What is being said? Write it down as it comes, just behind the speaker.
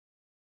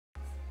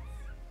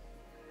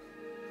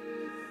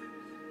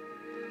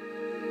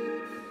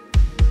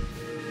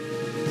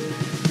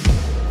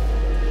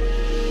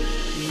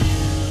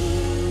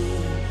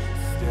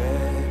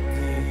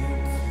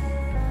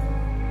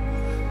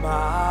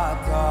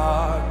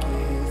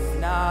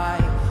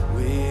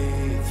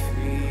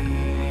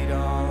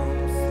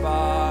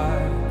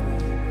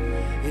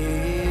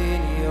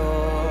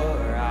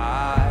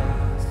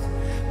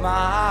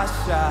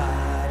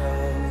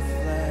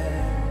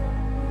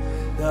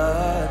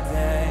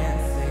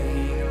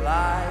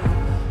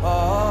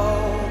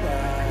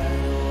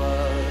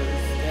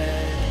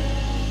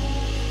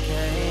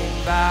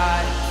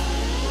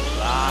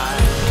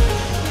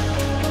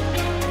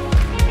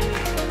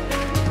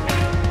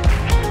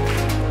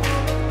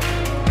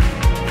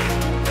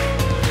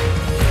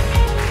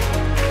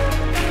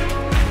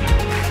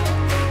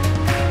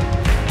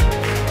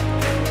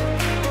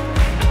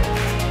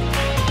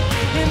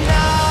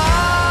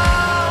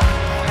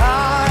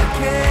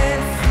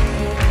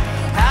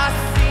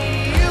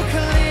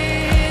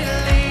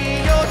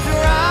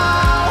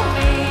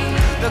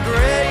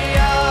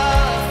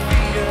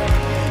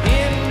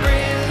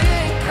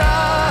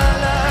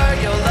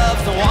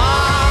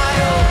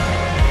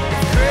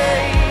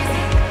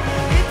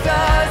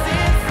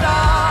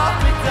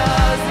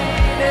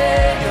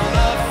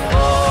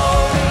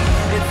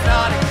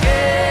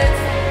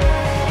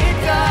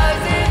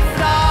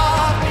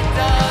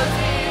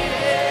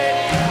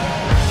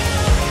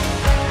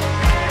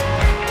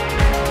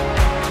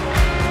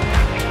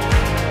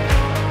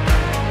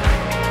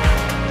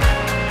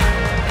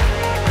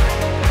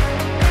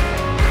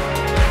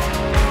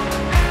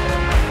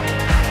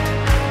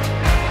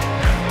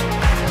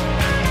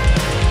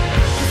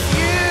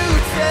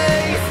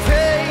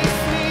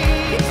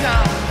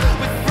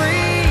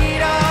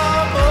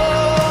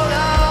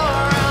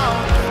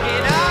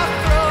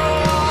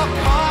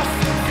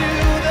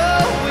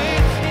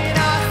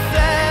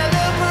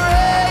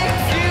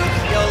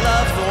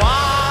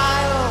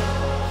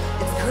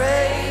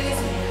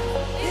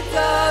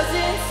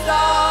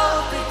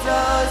stop, it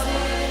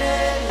doesn't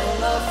end. Your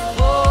love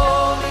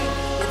for me,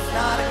 it's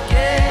not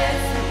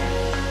against me.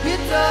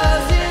 It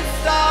doesn't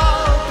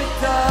stop, it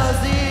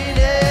doesn't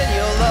end.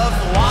 Your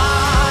love's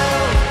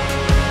wild,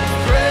 it's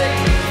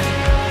crazy.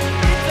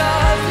 It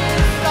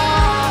doesn't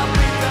stop,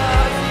 it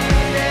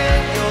doesn't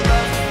end. Your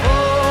love's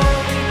for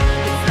me,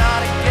 it's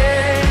not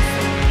against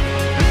me.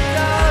 It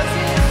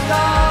doesn't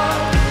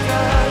stop, it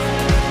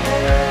doesn't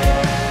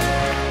end.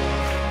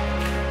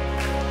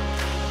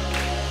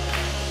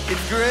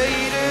 It's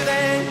greater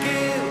than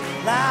guilt,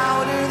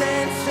 louder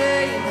than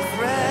shame. This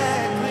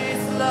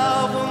reckless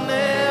love will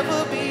never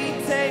be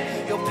tamed.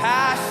 Your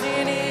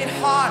passionate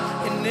heart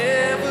can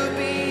never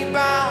be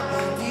bound.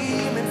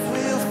 Demons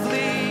will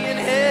flee and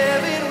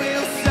heaven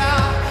will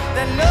shout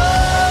that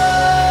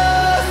nothing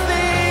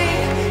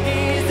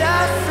is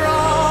as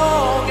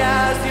strong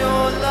as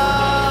your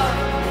love.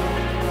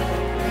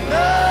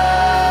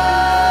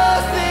 Nothing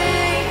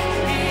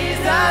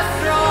is as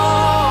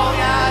strong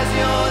as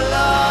your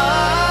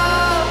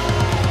love.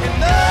 And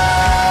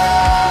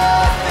nothing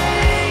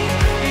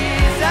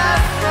is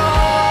as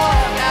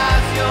strong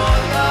as your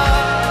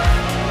love.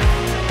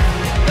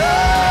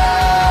 Nothing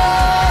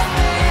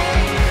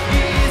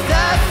is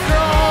as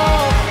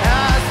strong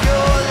as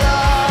your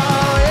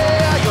love.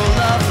 Yeah, your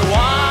love's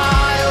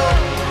wild,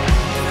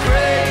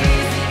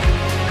 crazy.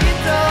 It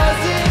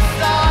doesn't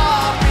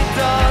stop, it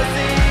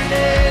doesn't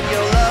end.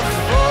 Your love's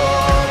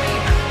for me,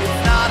 it's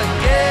not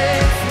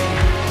against me.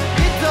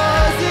 It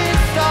doesn't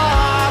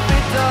stop,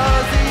 it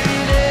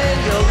doesn't end.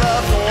 Your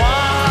love's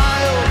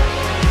wild,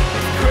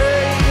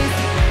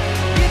 crazy.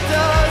 It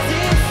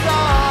doesn't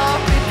stop,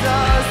 it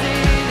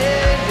doesn't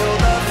end. Your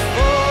love's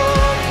for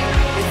me,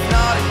 it's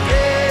not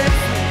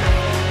against me.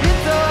 It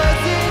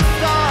doesn't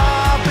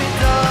stop, it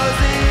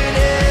doesn't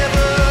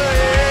ever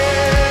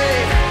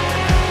end.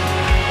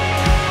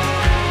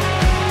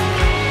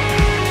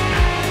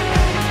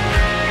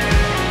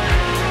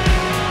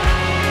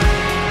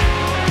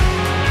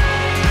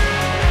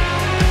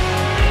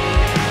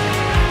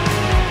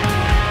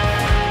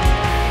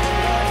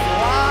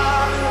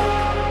 Wild,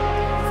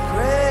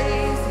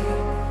 crazy.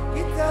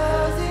 It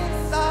doesn't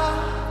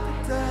stop, it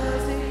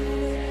doesn't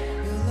end.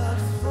 Your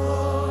love's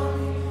for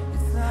me,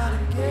 it's not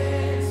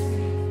against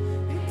me.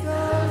 It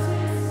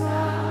doesn't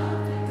stop,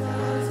 it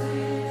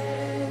doesn't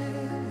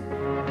end.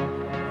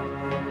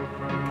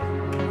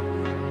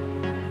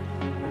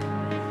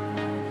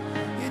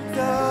 It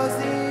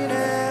doesn't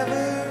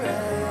ever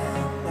end.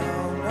 No,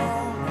 no,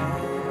 no.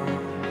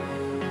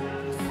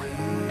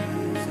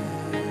 Jesus.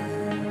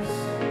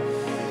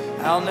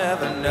 I'll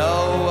never know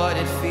what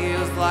it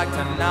feels like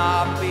to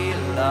not be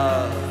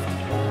loved.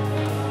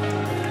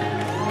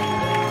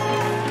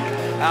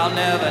 I'll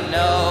never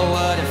know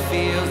what it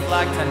feels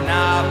like to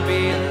not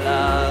be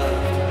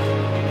loved.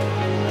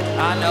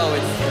 I know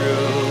it's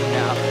true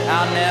now.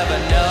 I'll never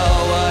know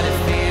what it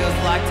feels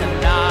like to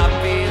not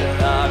be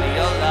loved.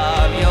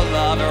 Your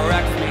love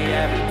wrecks me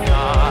every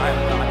time.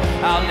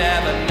 I'll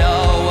never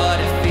know what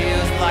it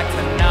feels like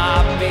to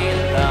not be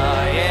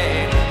loved.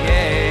 Yeah,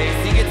 yeah.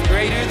 See, it's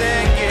greater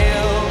than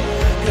guilt,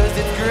 'cause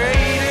it's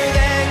greater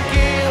than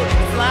guilt.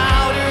 It's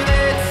louder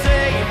than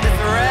shame. This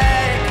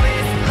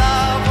reckless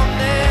love will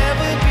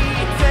never be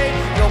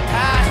tamed. Your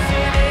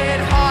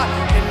passionate heart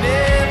can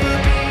never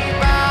be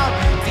bound.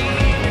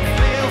 Demons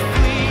will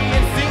flee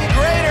and sing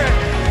greater.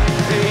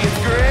 It's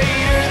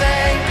greater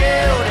than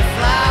guilt. It's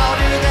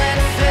louder than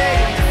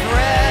shame. This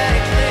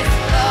reckless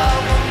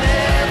love will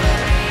never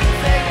be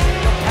tamed.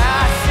 Your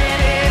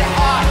passionate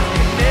heart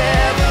can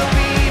never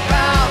be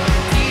bound.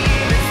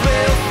 Demons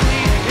will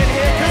flee and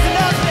hit. 'Cause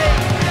nothing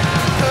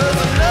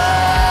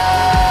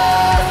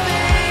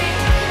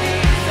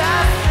is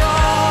as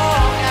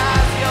strong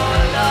as your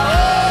love.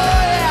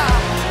 Yeah.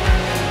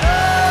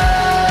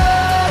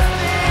 Nothing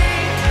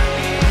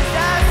is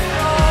as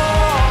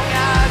strong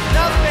as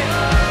nothing.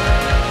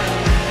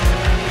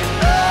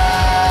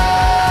 Nothing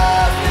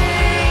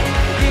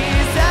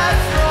is as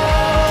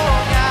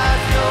strong as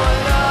your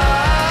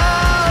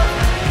love.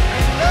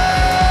 And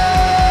nothing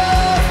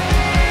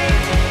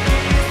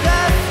is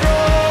as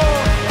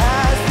strong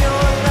as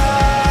your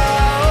love.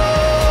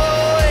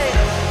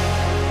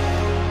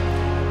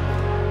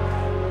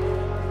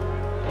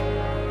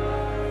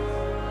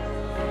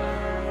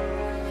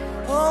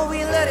 Oh, we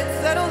let it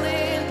settle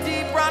in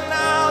deep right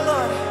now,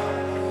 Lord,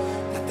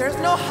 that there's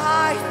no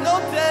height, no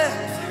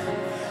depth,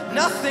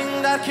 nothing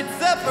that could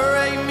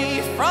separate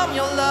me from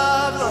your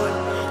love, Lord.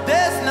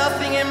 There's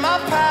nothing in my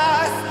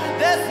past,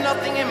 there's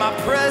nothing in my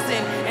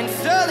present, and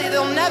surely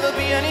there'll never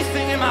be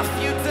anything in my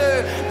future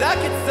that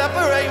could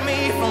separate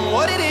me from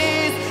what it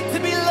is to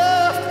be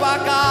loved by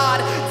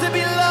God, to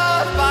be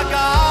loved by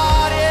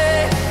God,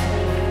 yeah.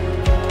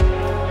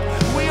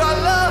 We are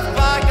loved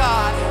by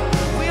God,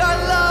 we are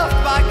loved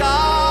by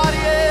God,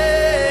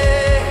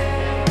 yeah.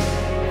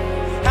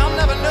 I'll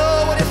never know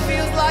what it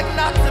feels like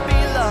not to be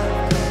loved.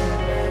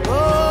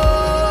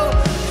 Oh,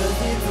 'cause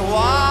it's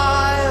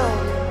wild,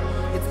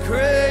 it's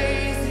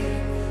crazy.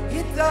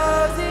 It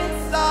doesn't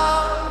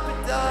stop,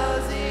 it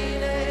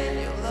doesn't end.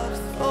 Your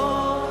love's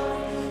for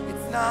me,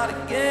 not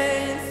a game.